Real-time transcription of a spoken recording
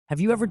Have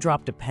you ever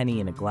dropped a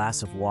penny in a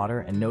glass of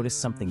water and noticed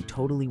something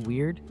totally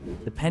weird?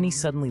 The penny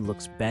suddenly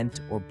looks bent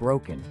or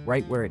broken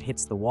right where it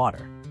hits the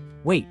water.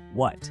 Wait,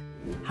 what?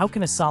 How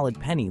can a solid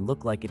penny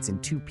look like it's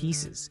in two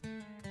pieces?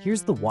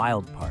 Here's the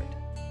wild part.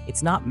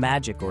 It's not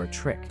magic or a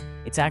trick.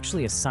 It's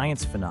actually a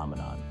science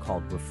phenomenon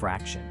called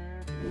refraction.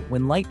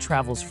 When light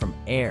travels from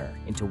air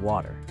into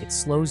water, it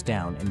slows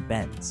down and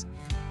bends.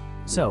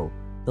 So,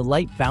 the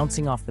light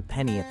bouncing off the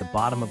penny at the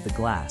bottom of the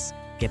glass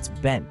gets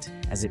bent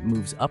as it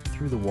moves up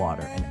through the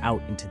water and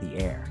out into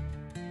the air.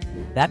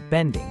 That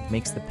bending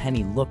makes the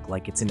penny look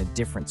like it's in a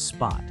different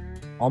spot,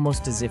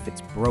 almost as if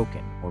it's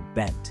broken or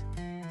bent.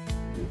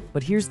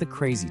 But here's the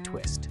crazy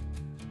twist.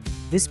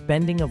 This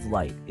bending of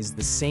light is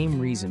the same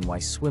reason why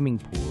swimming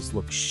pools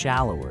look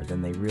shallower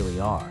than they really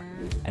are,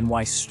 and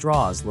why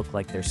straws look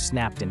like they're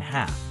snapped in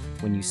half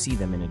when you see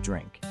them in a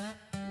drink.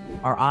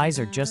 Our eyes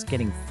are just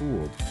getting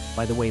fooled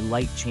by the way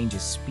light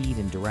changes speed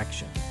and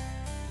direction.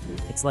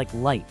 It's like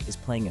light is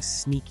playing a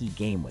sneaky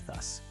game with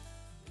us.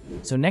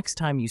 So next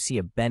time you see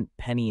a bent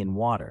penny in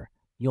water,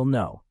 you'll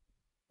know.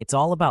 It's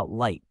all about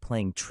light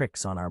playing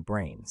tricks on our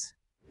brains.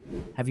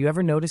 Have you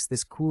ever noticed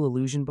this cool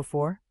illusion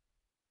before?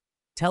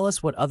 Tell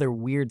us what other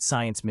weird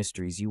science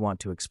mysteries you want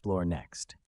to explore next.